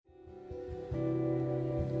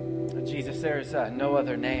Jesus, there's no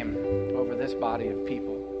other name over this body of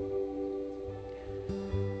people.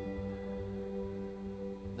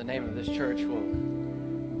 The name of this church will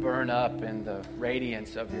burn up in the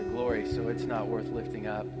radiance of your glory, so it's not worth lifting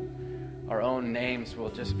up. Our own names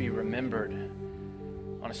will just be remembered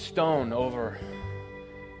on a stone over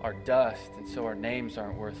our dust, and so our names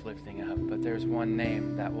aren't worth lifting up. But there's one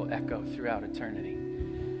name that will echo throughout eternity.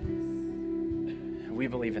 And we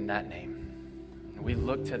believe in that name. And we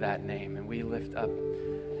look to that name, and we lift up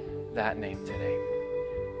that name today.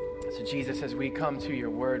 So Jesus, as we come to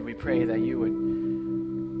your word, we pray that you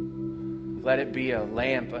would let it be a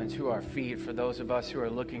lamp unto our feet for those of us who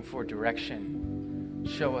are looking for direction.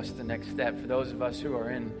 Show us the next step. For those of us who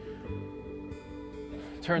are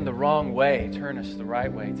turn the wrong way, turn us the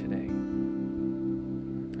right way today.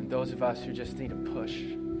 And those of us who just need a push,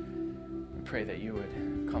 we pray that you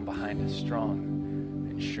would come behind us strong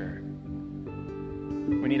and sure.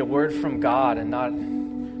 We need a word from God and not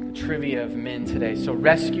the trivia of men today. So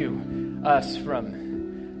rescue us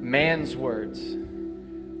from man's words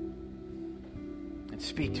and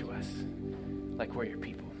speak to us like we're your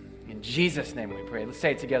people. In Jesus' name we pray. Let's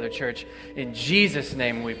say it together, church. In Jesus'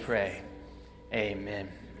 name we pray. Amen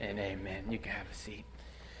and amen. You can have a seat.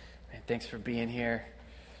 Man, thanks for being here.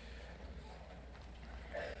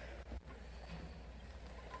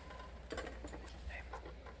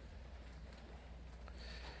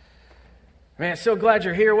 Man, so glad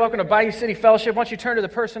you're here. Welcome to Bayou City Fellowship. Why don't you turn to the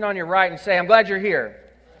person on your right and say, I'm glad you're here.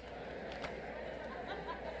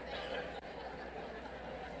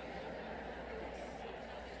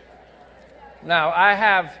 Now, I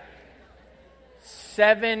have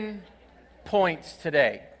 7 points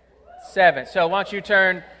today. 7. So why don't you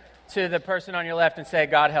turn to the person on your left and say,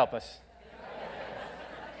 God help us.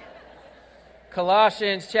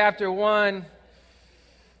 Colossians chapter 1.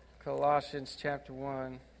 Colossians chapter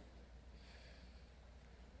 1.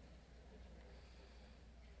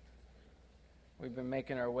 We've been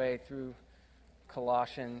making our way through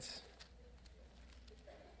Colossians.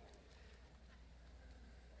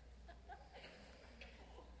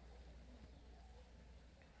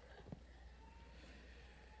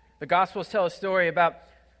 The Gospels tell a story about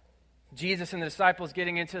Jesus and the disciples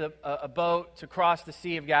getting into a boat to cross the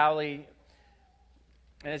Sea of Galilee.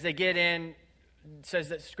 And as they get in, it says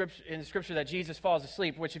that in the Scripture that Jesus falls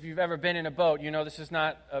asleep, which if you've ever been in a boat, you know this is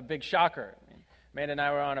not a big shocker. Amanda and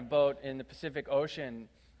I were on a boat in the Pacific Ocean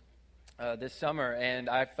this summer, and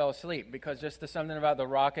I fell asleep because just something about the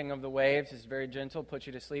rocking of the waves is very gentle, puts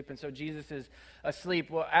you to sleep. And so Jesus is asleep.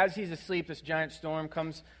 Well, as he's asleep, this giant storm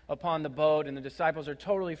comes upon the boat, and the disciples are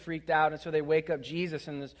totally freaked out, and so they wake up Jesus.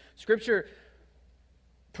 And the Scripture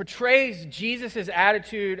portrays Jesus'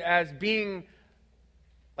 attitude as being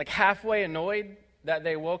like halfway annoyed that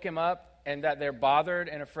they woke him up and that they're bothered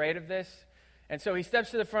and afraid of this. And so he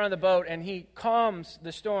steps to the front of the boat and he calms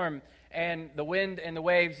the storm and the wind and the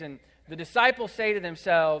waves. And the disciples say to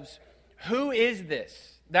themselves, who is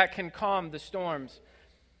this that can calm the storms,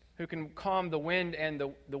 who can calm the wind and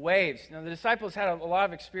the waves? Now, the disciples had a lot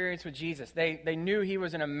of experience with Jesus. They knew he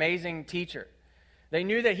was an amazing teacher. They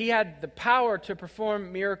knew that he had the power to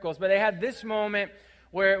perform miracles. But they had this moment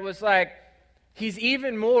where it was like, he's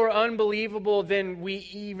even more unbelievable than we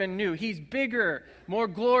even knew. He's bigger, more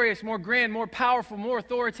glorious, more grand, more powerful, more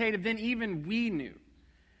authoritative than even we knew.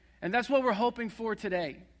 And that's what we're hoping for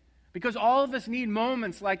today. Because all of us need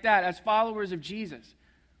moments like that as followers of Jesus,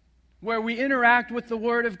 where we interact with the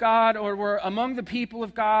Word of God, or we're among the people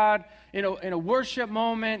of God in a worship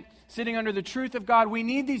moment, sitting under the truth of God. We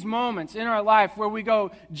need these moments in our life where we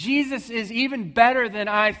go, Jesus is even better than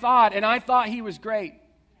I thought, and I thought he was great.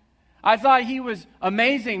 I thought he was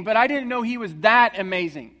amazing, but I didn't know he was that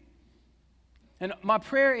amazing. And my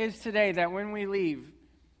prayer is today that when we leave,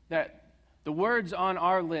 that the words on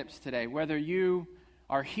our lips today, whether you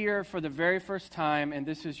are here for the very first time and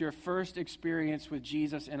this is your first experience with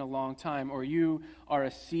Jesus in a long time, or you are a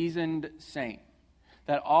seasoned saint,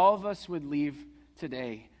 that all of us would leave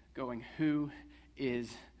today going, who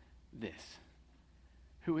is this?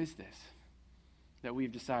 Who is this that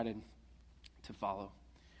we've decided to follow?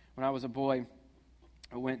 When I was a boy,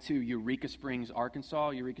 I went to Eureka Springs, Arkansas.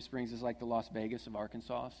 Eureka Springs is like the Las Vegas of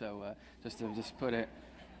Arkansas. So just to put it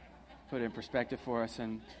in perspective for us,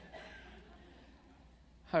 and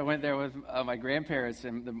I went there with my grandparents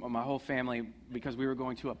and my whole family because we were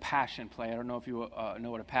going to a passion play. I don't know if you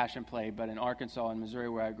know what a passion play, but in Arkansas and Missouri,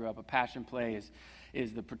 where I grew up, a passion play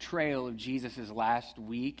is the portrayal of Jesus' last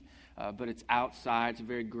week, but it's outside. It's a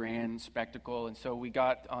very grand spectacle. And so we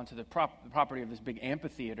got onto the property of this big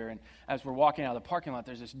amphitheater, and as we're walking out of the parking lot,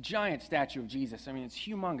 there's this giant statue of Jesus. I mean, it's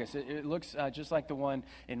humongous. It looks just like the one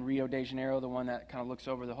in Rio de Janeiro, the one that kind of looks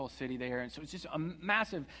over the whole city there. And so it's just a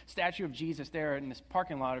massive statue of Jesus there in this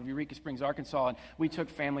parking lot of Eureka Springs, Arkansas. And we took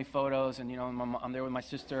family photos, and I'm there with my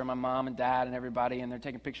sister and my mom and dad and everybody, and they're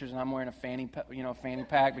taking pictures, and I'm wearing a fanny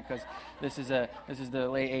pack because this is the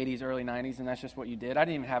late 80s, early 90s, and that's just what you did. I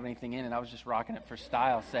didn't even have anything in it. I was just rocking it for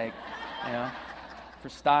style's sake, for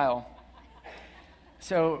style.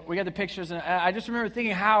 So we got the pictures, and I just remember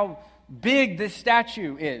thinking how big this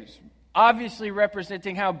statue is, obviously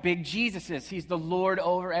representing how big Jesus is. He's the Lord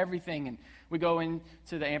over everything. And we go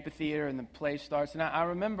into the amphitheater, and the play starts. And I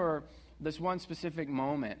remember this one specific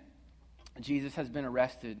moment. Jesus has been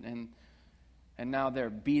arrested, and now they're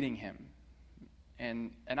beating him.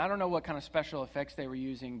 And I don't know what kind of special effects they were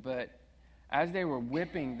using, but as they were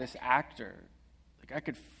whipping this actor, like I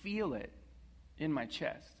could feel it in my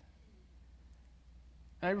chest.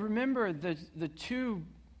 And I remember the two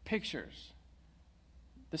pictures.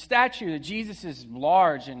 The statue that Jesus is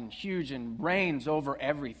large and huge and reigns over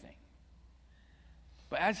everything.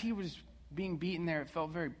 But as he was being beaten there, it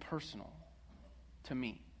felt very personal to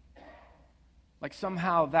me. Like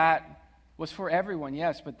somehow that was for everyone,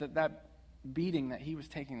 yes, but that beating that he was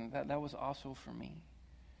taking, that was also for me.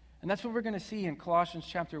 And that's what we're going to see in Colossians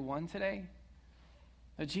chapter 1 today.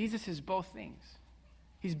 That Jesus is both things.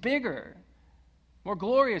 He's bigger, more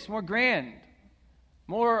glorious, more grand,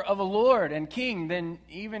 more of a Lord and King than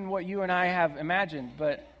even what you and I have imagined,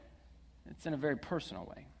 but it's in a very personal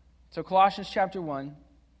way. So Colossians chapter 1,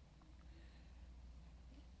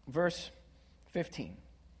 verse 15.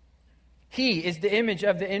 He is the image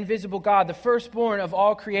of the invisible God, the firstborn of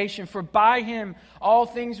all creation. For by him all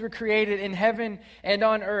things were created in heaven and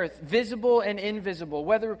on earth, visible and invisible,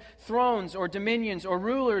 whether thrones or dominions or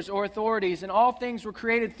rulers or authorities. And all things were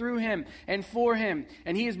created through him and for him.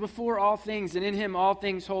 And he is before all things, and in him all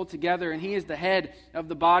things hold together. And he is the head of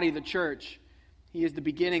the body, the church. He is the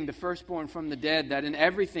beginning, the firstborn from the dead, that in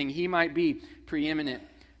everything he might be preeminent.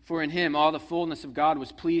 For in him all the fullness of God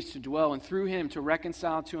was pleased to dwell, and through him to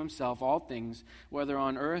reconcile to himself all things, whether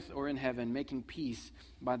on earth or in heaven, making peace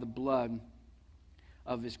by the blood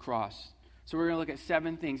of his cross. So we're going to look at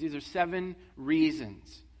 7 things. These are 7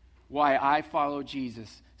 reasons why I follow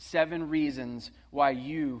Jesus. 7 reasons why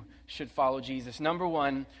you should follow Jesus. Number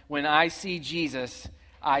 1, when I see Jesus,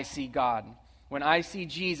 I see God. When I see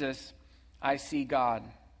Jesus, I see God.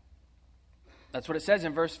 That's what it says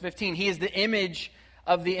in verse 15. He is the image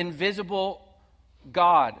of the invisible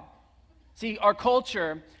God. See, our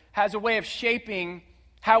culture has a way of shaping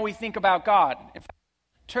how we think about God. In fact,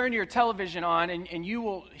 turn your television on and you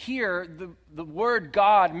will hear the word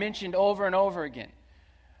God mentioned over and over again.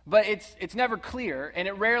 But it's never clear, and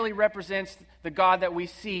it rarely represents the God that we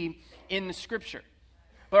see in the Scripture.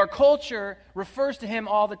 But our culture refers to him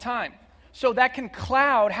all the time. So that can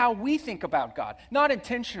cloud how we think about God. Not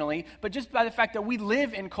intentionally, but just by the fact that we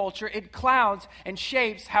live in culture, it clouds and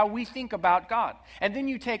shapes how we think about God. And then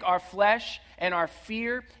you take our flesh and our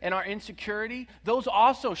fear and our insecurity, those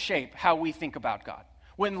also shape how we think about God.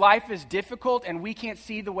 When life is difficult and we can't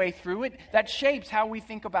see the way through it, that shapes how we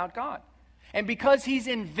think about God. And because he's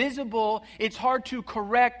invisible, it's hard to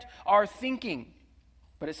correct our thinking.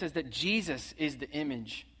 But it says that Jesus is the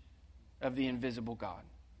image of the invisible God.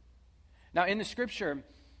 Now, in the Scripture,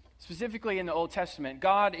 specifically in the Old Testament,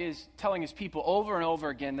 God is telling his people over and over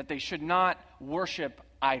again that they should not worship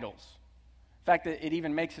idols. In fact, it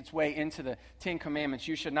even makes its way into the 10 Commandments.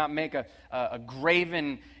 You should not make a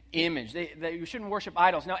graven image. You shouldn't worship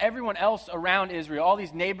idols. Now, everyone else around Israel, all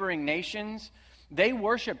these neighboring nations, they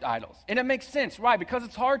worshipped idols. And it makes sense. Why? Because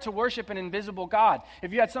it's hard to worship an invisible God.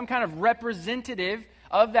 If you had some kind of representative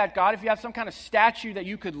of that God, if you have some kind of statue that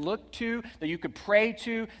you could look to, that you could pray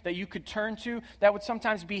to, that you could turn to, that would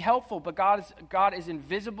sometimes be helpful. But God is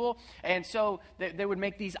invisible, and so they would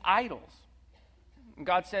make these idols. And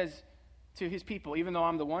God says to his people, even though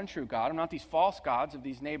I'm the one true God, I'm not these false gods of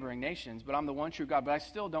these neighboring nations, but I'm the one true God, but I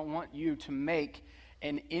still don't want you to make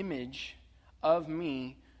an image of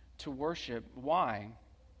me to worship. Why?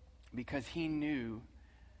 Because he knew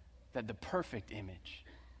that the perfect image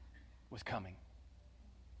was coming.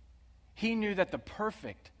 He knew that the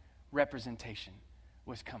perfect representation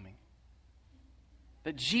was coming.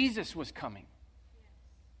 That Jesus was coming.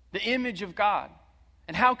 The image of God.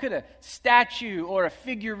 And how could a statue or a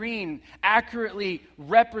figurine accurately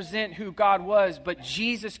represent who God was? But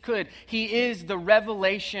Jesus could. He is the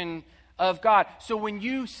revelation of God. So when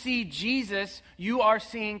you see Jesus, you are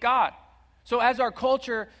seeing God. So as our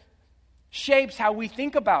culture shapes how we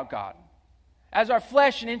think about God, as our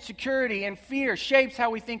flesh and insecurity and fear shapes how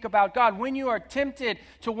we think about God, when you are tempted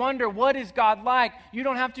to wonder what is God like, you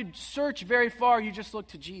don't have to search very far, you just look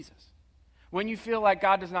to Jesus. When you feel like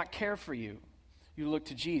God does not care for you, you look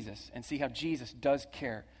to Jesus and see how Jesus does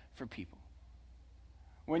care for people.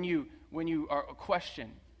 When you are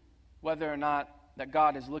question whether or not that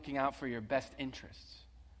God is looking out for your best interests,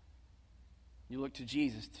 you look to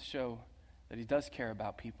Jesus to show that he does care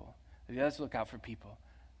about people, that he does look out for people,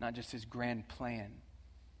 not just his grand plan.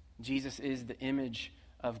 Jesus is the image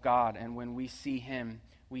of God, and when we see him,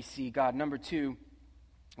 we see God. Number 2,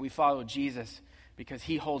 we follow Jesus because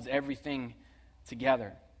he holds everything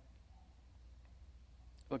together.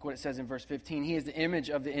 Look what it says in verse 15. He is the image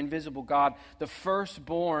of the invisible God, the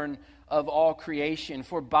firstborn of all creation.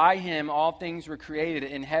 For by him all things were created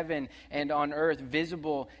in heaven and on earth,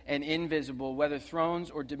 visible and invisible, whether thrones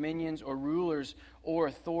or dominions or rulers or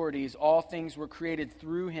authorities. All things were created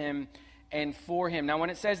through him and for him. Now, when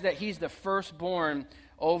it says that he's the firstborn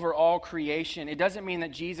over all creation, it doesn't mean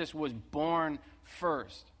that Jesus was born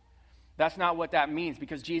first. That's not what that means,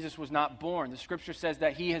 because Jesus was not born. The scripture says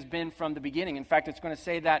that he has been from the beginning. In fact, it's going to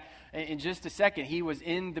say that in just a second. He was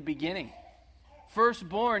in the beginning.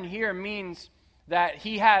 Firstborn here means that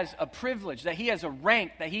he has a privilege, that he has a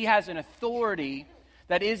rank, that he has an authority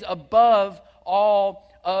that is above all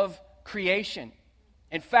of creation.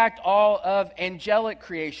 In fact, all of angelic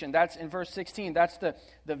creation. That's in verse 16. That's the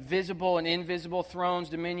visible and invisible thrones,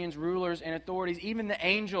 dominions, rulers, and authorities. Even the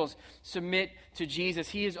angels submit to Jesus.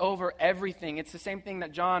 He is over everything. It's the same thing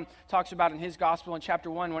that John talks about in his gospel in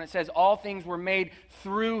chapter 1 when it says all things were made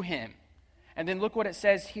through him. And then look what it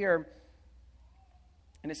says here.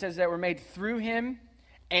 And it says that we're made through him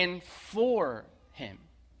and for him.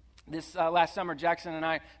 This last summer, Jackson and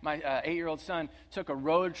I, my 8-year-old son, took a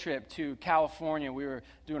road trip to California. We were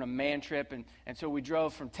doing a man trip, and so we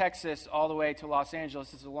drove from Texas all the way to Los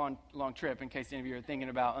Angeles. This is a long trip, in case any of you are thinking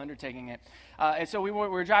about undertaking it. And so we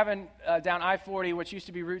were driving down I-40, which used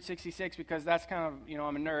to be Route 66, because that's kind of,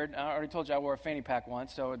 I'm a nerd. I already told you I wore a fanny pack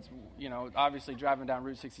once, so it's, obviously driving down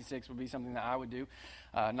Route 66 would be something that I would do.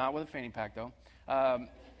 Not with a fanny pack, though.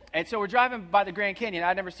 And so we're driving by the Grand Canyon.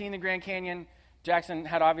 I'd never seen the Grand Canyon. Jackson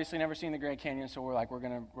had obviously never seen the Grand Canyon, so we're like,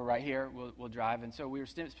 we're right here, we'll drive. And so we were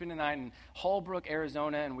spending the night in Holbrook,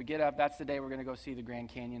 Arizona, and we get up, that's the day we're going to go see the Grand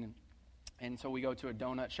Canyon. And so we go to a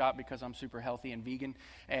donut shop because I'm super healthy and vegan.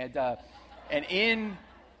 And in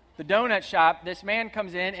the donut shop, this man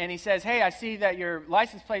comes in and he says, hey, I see that your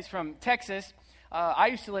license plate's from Texas. I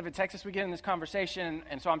used to live in Texas. We get in this conversation,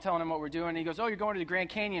 and so I'm telling him what we're doing. And he goes, oh, you're going to the Grand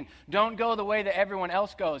Canyon. Don't go the way that everyone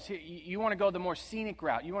else goes. You want to go the more scenic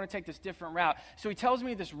route. You want to take this different route. So he tells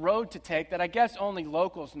me this road to take that I guess only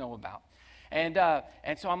locals know about. And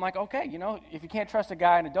so I'm like, okay, if you can't trust a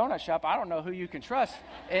guy in a donut shop, I don't know who you can trust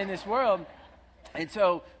in this world. And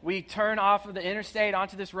so we turn off of the interstate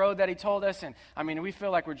onto this road that he told us. And, we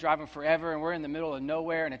feel like we're driving forever, and we're in the middle of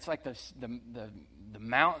nowhere, and it's like the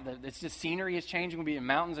mountain, it's just scenery is changing. We'll be in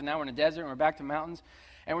mountains, and now we're in a desert, and we're back to mountains.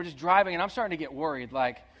 And we're just driving, and I'm starting to get worried.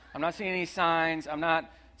 Like, I'm not seeing any signs. I'm not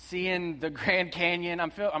seeing the Grand Canyon.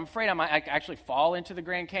 I'm afraid I might actually fall into the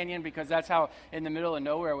Grand Canyon, because that's how in the middle of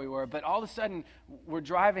nowhere we were. But all of a sudden, we're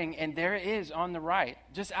driving, and there it is on the right,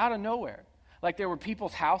 just out of nowhere. Like there were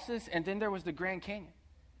people's houses, and then there was the Grand Canyon.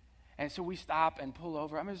 And so we stop and pull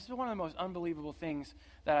over. It's one of the most unbelievable things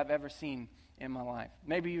that I've ever seen in my life.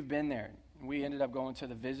 Maybe you've been there. We ended up going to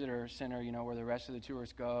the visitor center, where the rest of the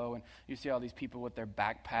tourists go, and you see all these people with their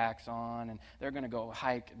backpacks on, and they're going to go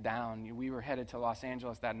hike down. We were headed to Los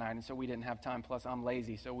Angeles that night, and so we didn't have time. Plus, I'm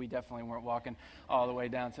lazy, so we definitely weren't walking all the way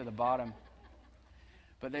down to the bottom.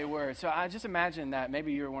 But they were. So I just imagine that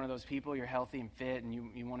maybe you're one of those people, you're healthy and fit, and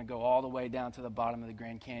you want to go all the way down to the bottom of the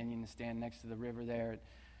Grand Canyon and stand next to the river there.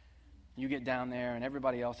 You get down there and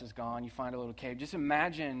everybody else is gone. You find a little cave. Just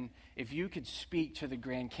imagine if you could speak to the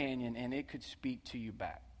Grand Canyon and it could speak to you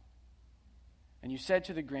back. And you said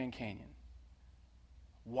to the Grand Canyon,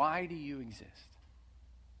 why do you exist?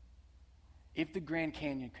 If the Grand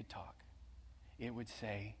Canyon could talk, it would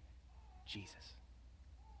say, Jesus.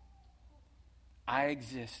 I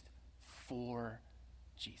exist for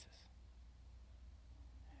Jesus.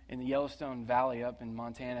 In the Yellowstone Valley up in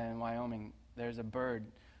Montana and Wyoming, there's a bird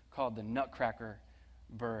called the nutcracker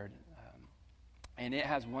bird. And it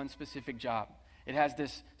has one specific job. It has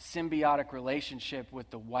this symbiotic relationship with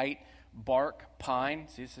the white bark pine.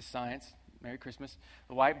 See, this is science. Merry Christmas.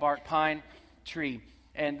 The white bark pine tree.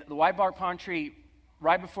 And the white bark pine tree,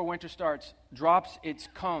 right before winter starts, drops its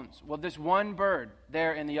cones. Well, this one bird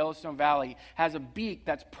there in the Yellowstone Valley has a beak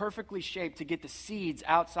that's perfectly shaped to get the seeds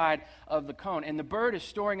outside of the cone. And the bird is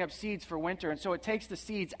storing up seeds for winter. And so it takes the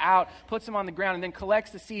seeds out, puts them on the ground, and then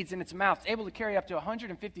collects the seeds in its mouth. It's able to carry up to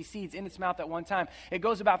 150 seeds in its mouth at one time. It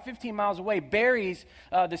goes about 15 miles away, buries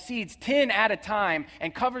the seeds 10 at a time,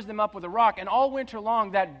 and covers them up with a rock. And all winter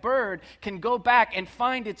long, that bird can go back and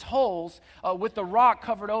find its holes with the rock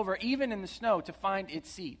covered over, even in the snow, to find its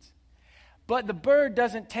seeds. But the bird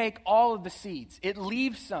doesn't take all of the seeds. It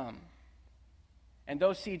leaves some. And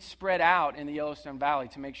those seeds spread out in the Yellowstone Valley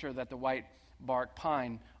to make sure that the white bark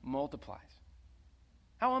pine multiplies.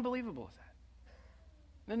 How unbelievable is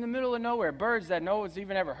that? In the middle of nowhere, birds that no one's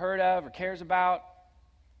even ever heard of or cares about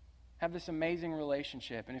have this amazing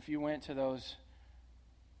relationship. And if you went to those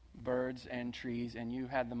birds and trees and you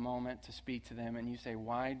had the moment to speak to them and you say,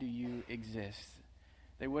 "Why do you exist?"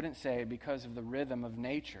 they wouldn't say, "Because of the rhythm of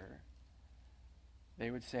nature." They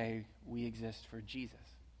would say, "We exist for Jesus."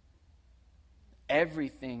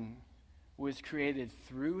 Everything was created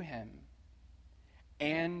through him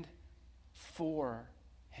and for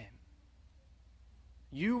him.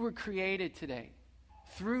 You were created today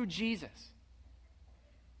through Jesus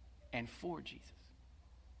and for Jesus.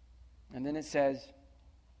 And then it says,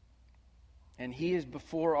 and he is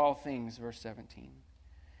before all things, verse 17.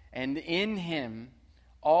 And in him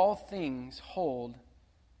all things hold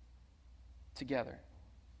together.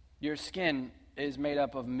 Your skin is made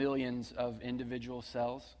up of millions of individual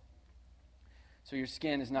cells. So your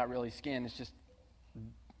skin is not really skin, it's just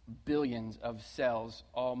billions of cells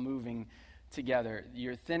all moving together.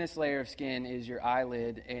 Your thinnest layer of skin is your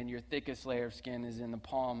eyelid, and your thickest layer of skin is in the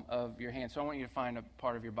palm of your hand. So I want you to find a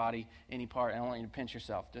part of your body, any part, and I want you to pinch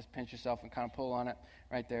yourself. Just pinch yourself and kind of pull on it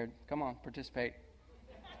right there. Come on, participate.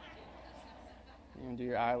 You want to do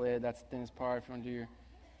your eyelid, that's the thinnest part.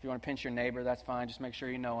 If you want to pinch your neighbor, that's fine. Just make sure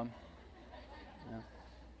you know him. Yeah.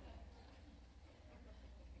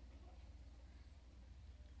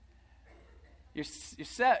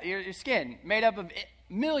 Your skin, made up of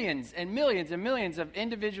millions and millions and millions of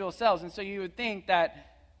individual cells. And so you would think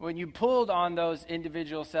that when you pulled on those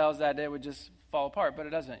individual cells that it would just fall apart. But it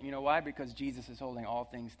doesn't. You know why? Because Jesus is holding all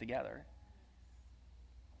things together.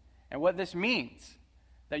 And what this means,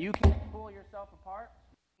 that you can't pull yourself apart,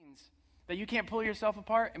 means that you can't pull yourself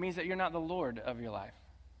apart, it means that you're not the Lord of your life.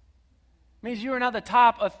 It means you are not the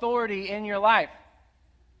top authority in your life.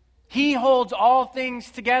 He holds all things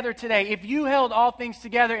together today. If you held all things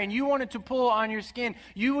together and you wanted to pull on your skin,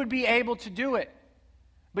 you would be able to do it.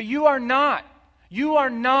 But you are not. You are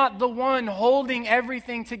not the one holding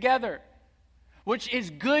everything together, which is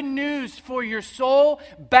good news for your soul,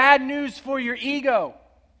 bad news for your ego.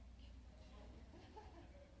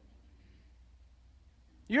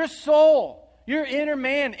 Your soul, your inner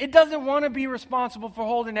man, it doesn't want to be responsible for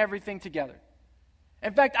holding everything together.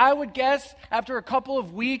 In fact, I would guess after a couple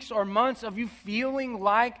of weeks or months of you feeling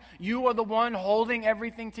like you are the one holding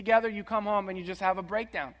everything together, you come home and you just have a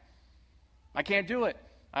breakdown. I can't do it.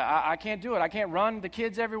 I can't do it. I can't run the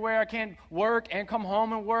kids everywhere. I can't work and come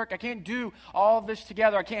home and work. I can't do all of this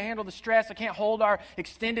together. I can't handle the stress. I can't hold our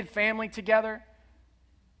extended family together.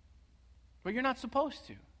 But you're not supposed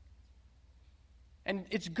to. And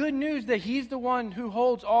it's good news that he's the one who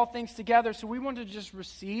holds all things together. So we want to just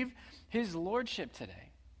receive his lordship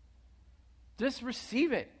today. Just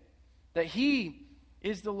receive it, that he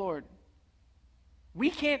is the Lord.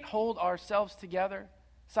 We can't hold ourselves together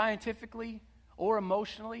scientifically or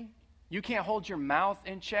emotionally. You can't hold your mouth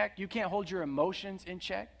in check. You can't hold your emotions in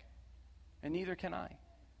check. And neither can I.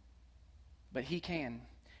 But he can.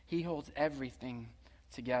 He holds everything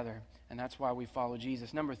together. And that's why we follow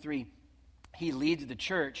Jesus. Number 3, he leads the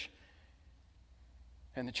church,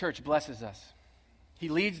 and the church blesses us. He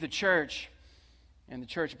leads the church, and the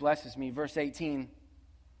church blesses me. Verse 18,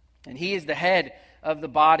 and he is the head of the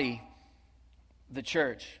body, the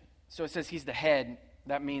church. So it says he's the head.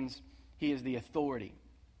 That means he is the authority.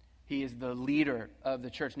 He is the leader of the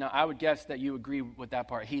church. Now, I would guess that you agree with that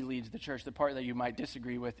part. He leads the church. The part that you might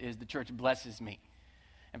disagree with is the church blesses me.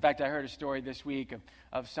 In fact, I heard a story this week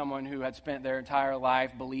of someone who had spent their entire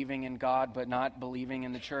life believing in God but not believing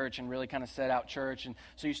in the church and really kind of set out church. And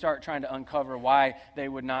so you start trying to uncover why they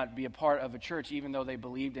would not be a part of a church even though they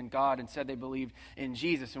believed in God and said they believed in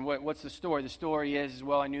Jesus. And what's the story? The story is,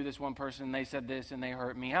 well, I knew this one person, and they said this, and they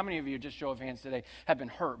hurt me. How many of you, just show of hands today, have been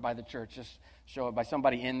hurt by the church? Just show it by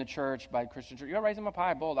somebody in the church, by a Christian church. You're raising them up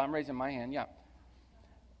high, bold. I'm raising my hand, yeah.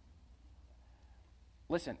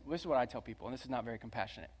 Listen, this is what I tell people, and this is not very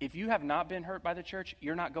compassionate. If you have not been hurt by the church,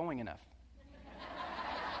 you're not going enough.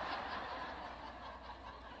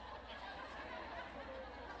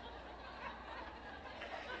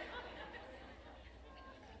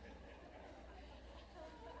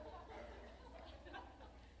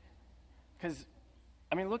 Because,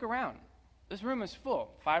 I mean, look around. This room is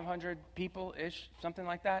full. 500 people-ish, something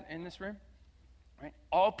like that in this room. Right?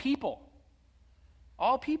 All people.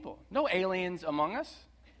 All people. No aliens among us.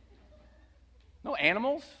 No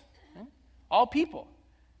animals. Right? All people.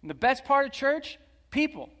 And the best part of church,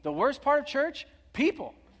 people. The worst part of church,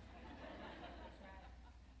 people.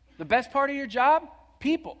 The best part of your job,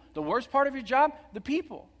 people. The worst part of your job, the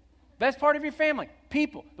people. Best part of your family,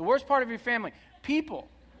 people. The worst part of your family, people.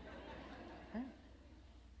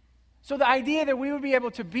 So the idea that we would be able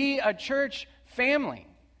to be a church family,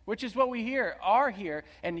 which is what we are here,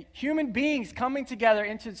 and human beings coming together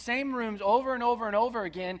into the same rooms over and over and over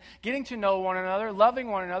again, getting to know one another, loving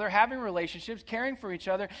one another, having relationships, caring for each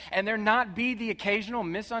other, and there not be the occasional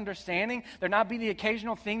misunderstanding, there not be the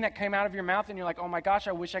occasional thing that came out of your mouth and you're like, oh my gosh,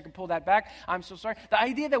 I wish I could pull that back. I'm so sorry. The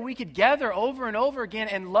idea that we could gather over and over again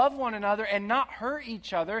and love one another and not hurt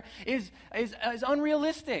each other is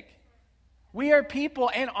unrealistic. We are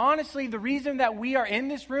people, and honestly, the reason that we are in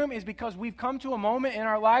this room is because we've come to a moment in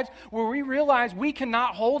our lives where we realize we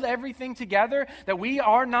cannot hold everything together, that we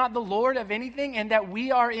are not the Lord of anything, and that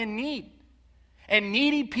we are in need. And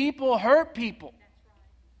needy people hurt people.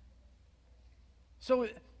 So,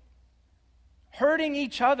 hurting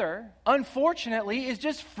each other, unfortunately, is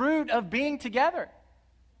just fruit of being together.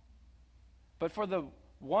 But for the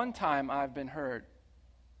one time I've been hurt,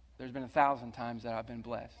 there's been 1,000 times that I've been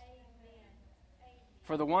blessed.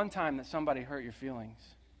 For the one time that somebody hurt your feelings,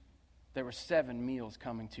 there were 7 meals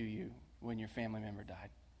coming to you when your family member died.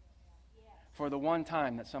 For the one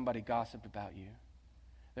time that somebody gossiped about you,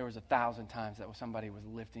 there was 1,000 times that somebody was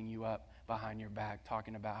lifting you up behind your back,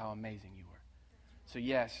 talking about how amazing you were. So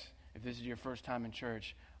yes, if this is your first time in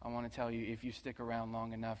church, I want to tell you, if you stick around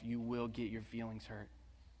long enough, you will get your feelings hurt.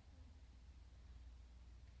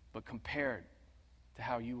 But compared to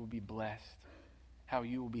how you will be blessed, how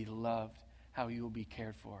you will be loved, how you will be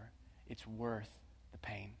cared for, it's worth the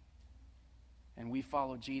pain. And we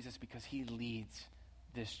follow Jesus because he leads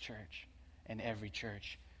this church and every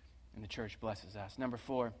church, and the church blesses us. Number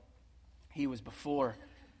 4, he was before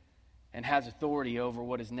and has authority over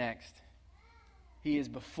what is next. He is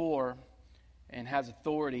before and has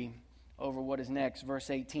authority over what is next. Verse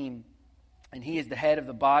 18, and he is the head of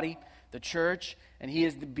the body, the church, and he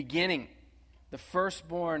is the beginning, the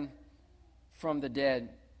firstborn from the dead.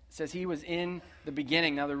 It says he was in the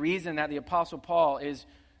beginning. Now, the reason that the Apostle Paul is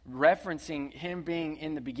referencing him being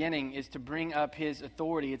in the beginning is to bring up his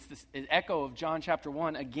authority. It's this echo of John chapter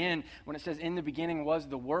 1, again, when it says, in the beginning was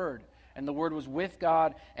the Word, and the Word was with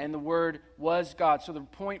God, and the Word was God. So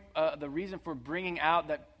the reason for bringing out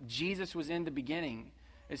that Jesus was in the beginning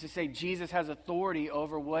is to say Jesus has authority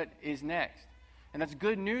over what is next. And that's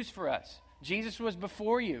good news for us. Jesus was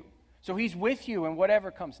before you, so he's with you in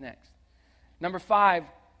whatever comes next. Number 5,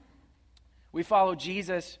 we follow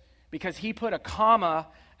Jesus because he put a comma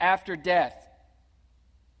after death.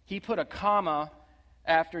 He put a comma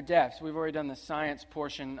after death. So we've already done the science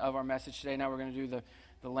portion of our message today. Now we're going to do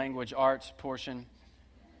the language arts portion.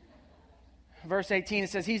 Verse 18, it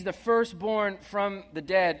says, he's the firstborn from the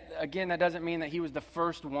dead. Again, that doesn't mean that he was the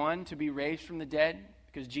first one to be raised from the dead,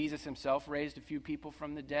 because Jesus himself raised a few people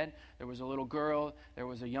from the dead. There was a little girl, there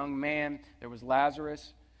was a young man, there was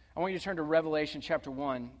Lazarus. I want you to turn to Revelation chapter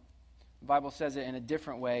 1. The Bible says it in a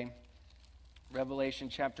different way. Revelation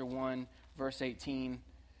chapter 1, verse 18.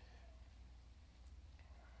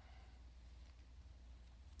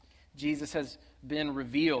 Jesus has been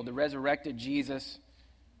revealed. The resurrected Jesus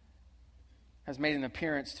has made an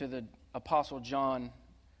appearance to the Apostle John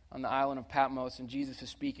on the island of Patmos, and Jesus is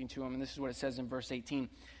speaking to him, and this is what it says in verse 18.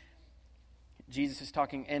 Jesus is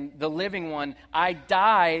talking, and the living one, I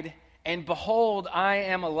died, and behold, I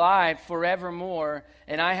am alive forevermore,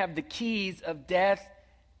 and I have the keys of death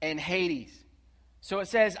and Hades. So it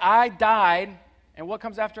says, I died, and what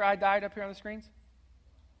comes after I died up here on the screens?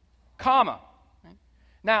 Comma.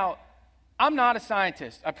 Now, I'm not a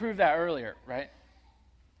scientist. I proved that earlier, right?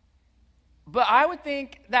 But I would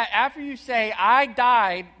think that after you say, I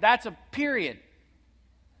died, that's a period.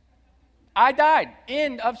 I died.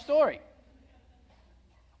 End of story.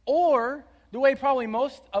 Or the way probably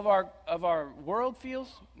most of our world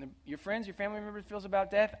feels, your friends, your family members feels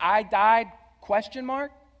about death, I died, question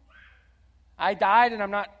mark. I died and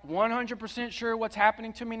I'm not 100% sure what's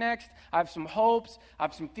happening to me next. I have some hopes, I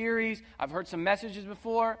have some theories, I've heard some messages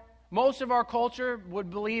before. Most of our culture would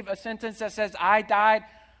believe a sentence that says, I died,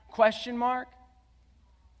 question mark.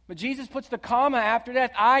 But Jesus puts the comma after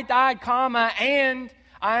death. I died, comma, and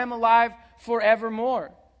I am alive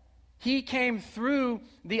forevermore. He came through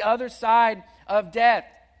the other side of death.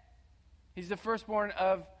 He's the firstborn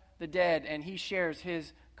of the dead, and he shares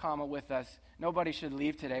his comma with us. Nobody should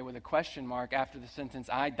leave today with a question mark after the sentence,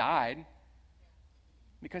 I died,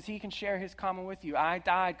 because he can share his comma with you. I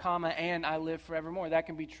died, comma, and I live forevermore. That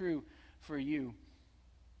can be true for you,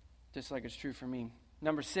 just like it's true for me.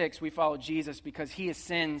 Number 6, we follow Jesus because he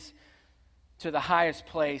ascends to the highest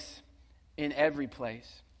place in every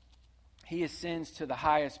place. He ascends to the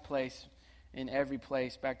highest place in every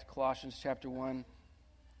place. Back to Colossians chapter 1,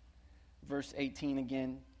 verse 18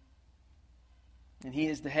 again. And he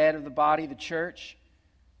is the head of the body, the church.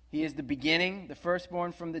 He is the beginning, the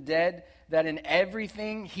firstborn from the dead, that in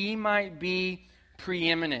everything he might be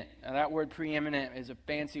preeminent. Now that word preeminent is a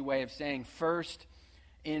fancy way of saying first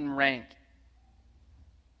in rank.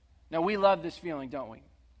 Now we love this feeling, don't we?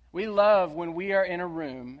 We love when we are in a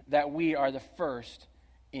room that we are the first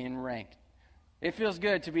in rank. It feels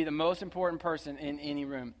good to be the most important person in any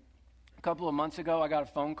room. A couple of months ago, I got a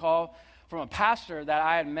phone call from a pastor that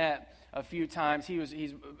I had met a few times. He's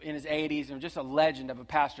in his 80s and just a legend of a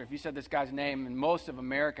pastor. If you said this guy's name in most of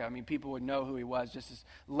America, I mean, people would know who he was, just this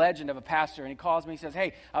legend of a pastor. And he calls me, he says,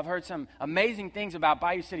 hey, I've heard some amazing things about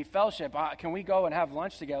Bayou City Fellowship. Can we go and have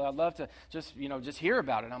lunch together? I'd love to just hear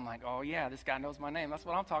about it. I'm like, oh yeah, this guy knows my name. That's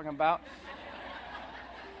what I'm talking about.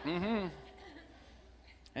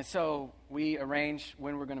 And so we arrange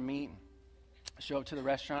when we're going to meet. Show up to the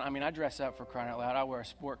restaurant. I mean, I dress up, for crying out loud. I wear a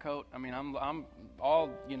sport coat. I mean, I'm all,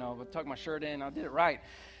 I tuck my shirt in. I did it right.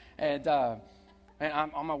 And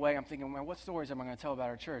I'm on my way. I'm thinking, man, what stories am I going to tell about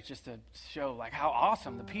our church just to show, like, how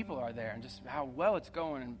awesome the people are there and just how well it's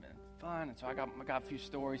going and fun. And so I got a few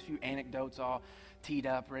stories, a few anecdotes all teed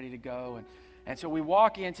up, ready to go. And so we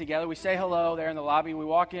walk in together. We say hello there in the lobby. We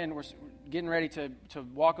walk in. We're getting ready to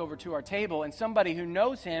walk over to our table. And somebody who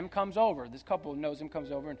knows him comes over. This couple who knows him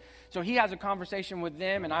comes over. And so he has a conversation with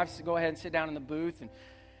them. And I go ahead and sit down in the booth.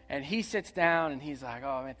 And he sits down. And he's like,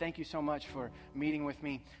 oh, man, thank you so much for meeting with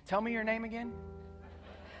me. Tell me your name again.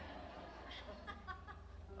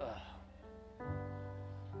 I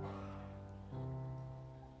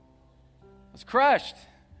was crushed.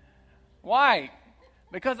 Why?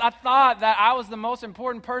 Because I thought that I was the most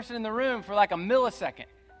important person in the room for like a millisecond.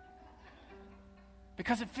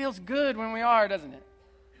 Because it feels good when we are, doesn't it?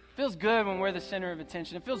 It feels good when we're the center of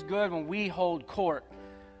attention. It feels good when we hold court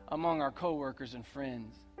among our coworkers and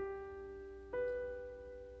friends.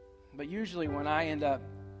 But usually when I end up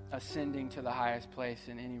ascending to the highest place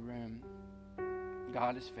in any room,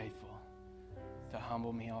 God is faithful to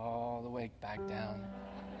humble me all the way back down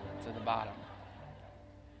to the bottom.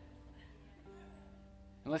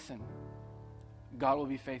 And listen, God will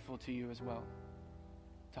be faithful to you as well.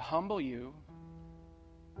 To humble you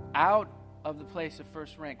out of the place of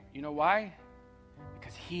first rank. You know why?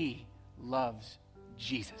 Because he loves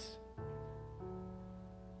Jesus.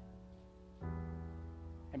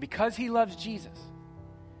 And because he loves Jesus,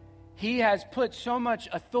 he has put so much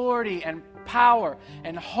authority and power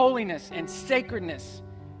and holiness and sacredness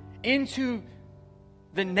into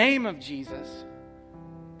the name of Jesus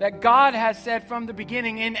that God has said from the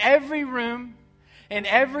beginning, in every room, in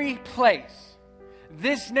every place,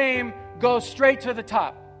 this name goes straight to the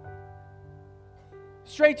top.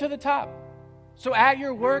 Straight to the top. So at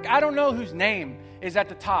your work, I don't know whose name is at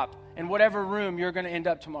the top in whatever room you're going to end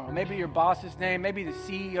up tomorrow. Maybe your boss's name, maybe the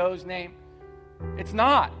CEO's name. It's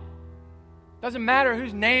not. Doesn't matter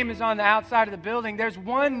whose name is on the outside of the building. There's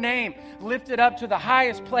one name lifted up to the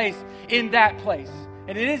highest place in that place.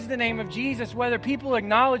 And it is the name of Jesus, whether people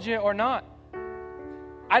acknowledge it or not.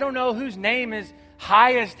 I don't know whose name is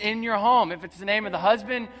highest in your home. If it's the name of the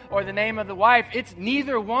husband or the name of the wife, it's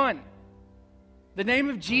neither one. The name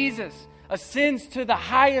of Jesus ascends to the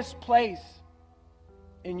highest place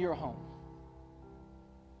in your home.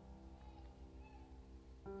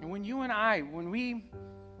 And when you and I, when we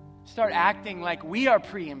start acting like we are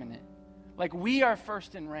preeminent, like we are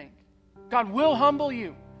first in rank, God will humble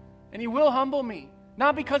you, and he will humble me.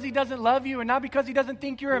 Not because he doesn't love you and not because he doesn't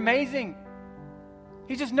think you're amazing.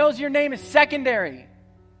 He just knows your name is secondary.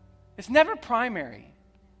 It's never primary.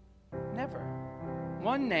 Never.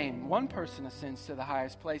 One name, one person ascends to the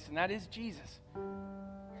highest place, and that is Jesus.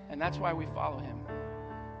 And that's why we follow him.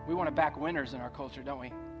 We want to back winners in our culture, don't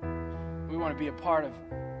we? We want to be a part of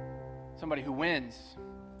somebody who wins,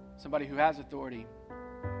 somebody who has authority.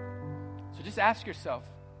 So just ask yourself,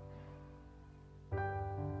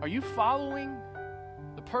 are you following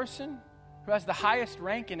the person who has the highest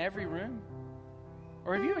rank in every room?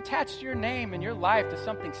 Or have you attached your name and your life to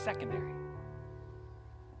something secondary?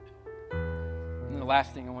 And the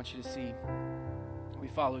last thing I want you to see, we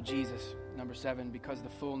follow Jesus, number 7, because the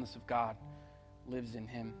fullness of God lives in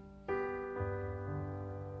him.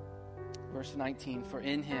 Verse 19, for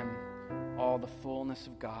in him all the fullness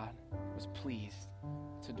of God was pleased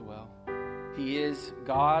to dwell. He is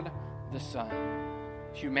God the Son,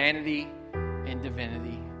 humanity and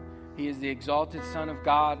divinity. He is the exalted Son of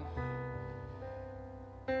God.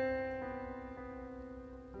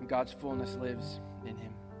 And God's fullness lives in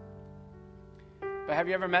him. But have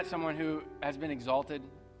you ever met someone who has been exalted?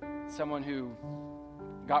 Someone who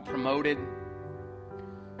got promoted?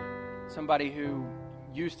 Somebody who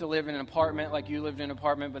used to live in an apartment like you lived in an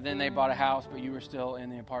apartment, but then they bought a house, but you were still in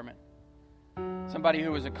the apartment. Somebody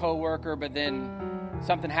who was a coworker, but then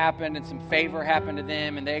something happened and some favor happened to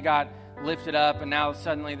them and they got lifted up and now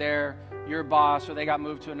suddenly they're your boss, or they got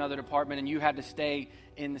moved to another department and you had to stay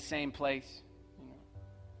in the same place.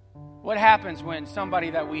 What happens when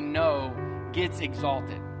somebody that we know gets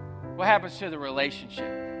exalted? What happens to the relationship?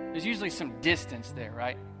 There's usually some distance there,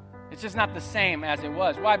 right? It's just not the same as it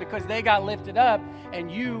was. Why? Because they got lifted up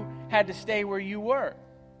and you had to stay where you were.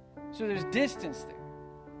 So there's distance there.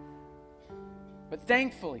 But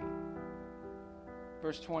thankfully,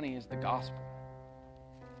 verse 20 is the gospel.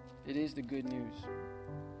 It is the good news.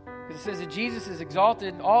 Because it says that Jesus is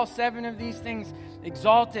exalted, all 7 of these things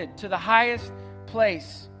exalted to the highest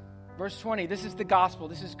place. Verse 20, this is the gospel,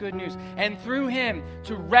 this is good news. And through him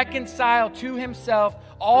to reconcile to himself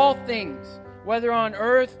all things, whether on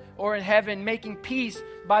earth or in heaven, making peace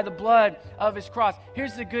by the blood of his cross.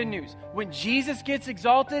 Here's the good news. When Jesus gets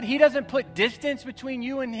exalted, he doesn't put distance between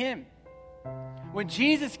you and him. When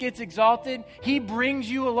Jesus gets exalted, he brings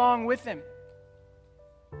you along with him.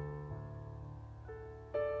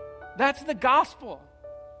 That's the gospel.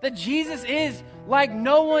 That Jesus is like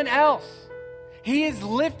no one else. He is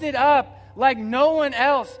lifted up like no one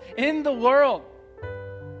else in the world.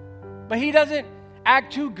 But he doesn't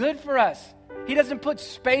act too good for us. He doesn't put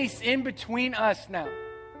space in between us now.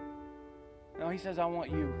 No, he says, I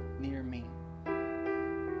want you near me.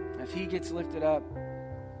 If he gets lifted up,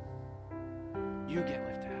 you get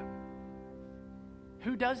lifted up.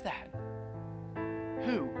 Who does that?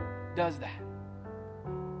 Who does that?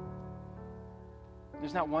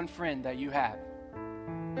 There's not one friend that you have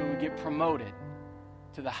who would get promoted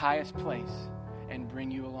to the highest place and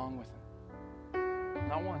bring you along with them.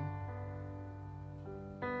 Not one.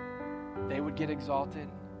 They would get exalted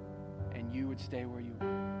and you would stay where you were.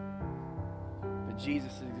 But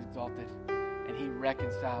Jesus is exalted and he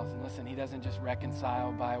reconciles. And listen, he doesn't just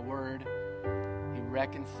reconcile by a word. He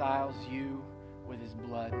reconciles you with his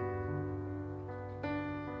blood.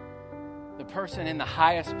 The person in the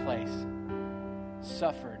highest place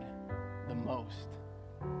suffered the most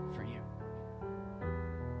for you.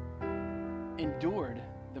 Endured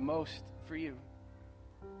the most for you.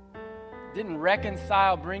 Didn't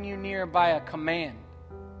reconcile, bring you near by a command,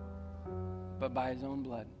 but by his own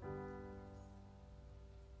blood.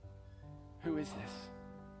 Who is this?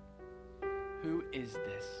 Who is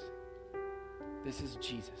this? This is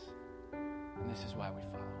Jesus. And this is why we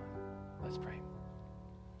follow him. Let's pray.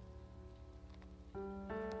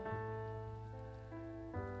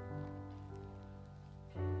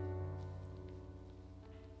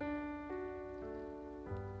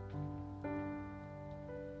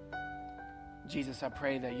 Jesus, I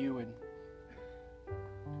pray that you would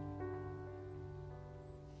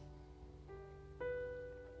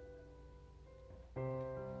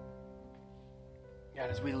God,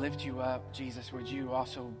 as we lift you up, Jesus, would you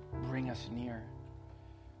also bring us near?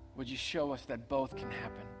 Would you show us that both can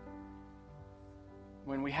happen?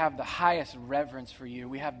 When we have the highest reverence for you,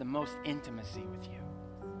 we have the most intimacy with you.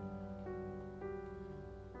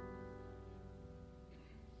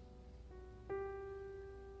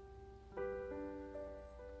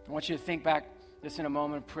 I want you to think back just in a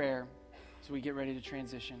moment of prayer as we get ready to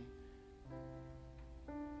transition.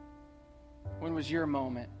 When was your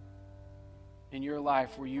moment in your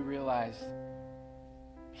life where you realized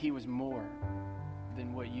he was more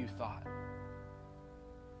than what you thought?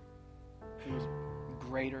 He was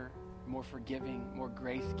greater, more forgiving, more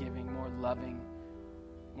grace-giving, more loving,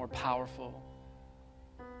 more powerful.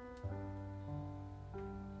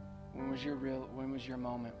 When was your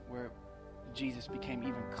moment where Jesus became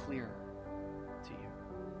even clearer to you?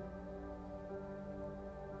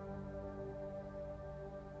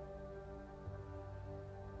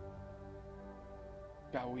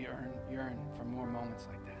 God, we yearn for more moments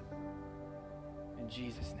like that. In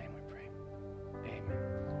Jesus' name we pray. Amen.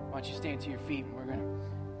 Why don't you stand to your feet? We're going to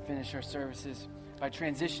finish our services by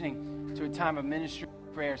transitioning to a time of ministry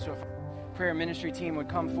prayer. So if our prayer ministry team would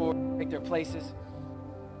come forward, take their places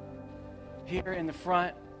here in the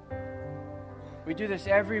front. We do this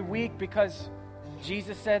every week because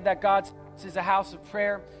Jesus said that God's house is a house of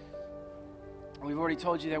prayer. We've already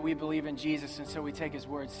told you that we believe in Jesus, and so we take his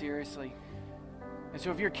word seriously. And so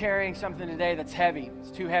if you're carrying something today that's heavy,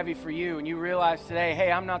 it's too heavy for you, and you realize today,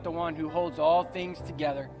 hey, I'm not the one who holds all things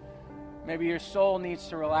together, maybe your soul needs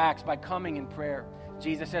to relax by coming in prayer.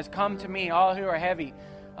 Jesus says, come to me, all who are heavy,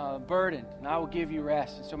 burdened, and I will give you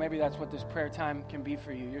rest. And so maybe that's what this prayer time can be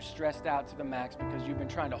for you. You're stressed out to the max because you've been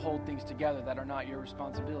trying to hold things together that are not your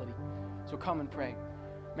responsibility. So come and pray.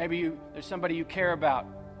 Maybe there's somebody you care about,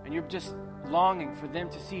 and you're just longing for them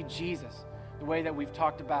to see Jesus the way that we've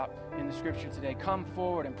talked about in the scripture today. Come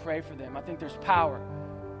forward and pray for them. I think there's power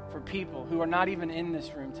for people who are not even in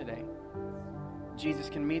this room today. Jesus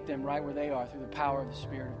can meet them right where they are through the power of the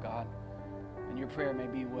Spirit of God. And your prayer may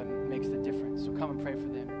be what makes the difference. So come and pray for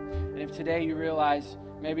them. And if today you realize,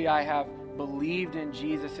 maybe I have believed in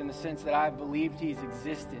Jesus in the sense that I've believed he's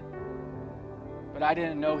existed, but I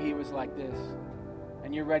didn't know he was like this,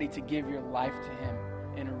 and you're ready to give your life to him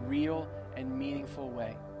in a real and meaningful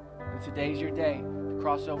way. And today's your day to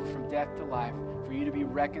cross over from death to life, for you to be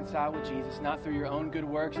reconciled with Jesus, not through your own good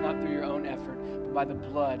works, not through your own effort, but by the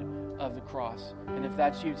blood of the cross. And if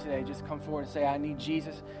that's you today, just come forward and say, I need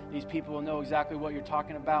Jesus. These people will know exactly what you're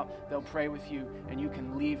talking about. They'll pray with you, and you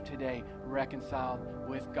can leave today reconciled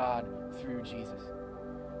with God through Jesus.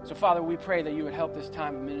 So, Father, we pray that you would help this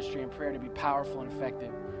time of ministry and prayer to be powerful and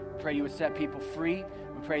effective. We pray you would set people free.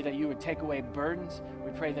 We pray that you would take away burdens.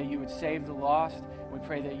 We pray that you would save the lost. We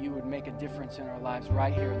pray that you would make a difference in our lives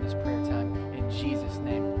right here in this prayer time. In Jesus'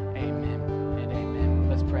 name, amen and amen.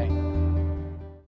 Let's pray.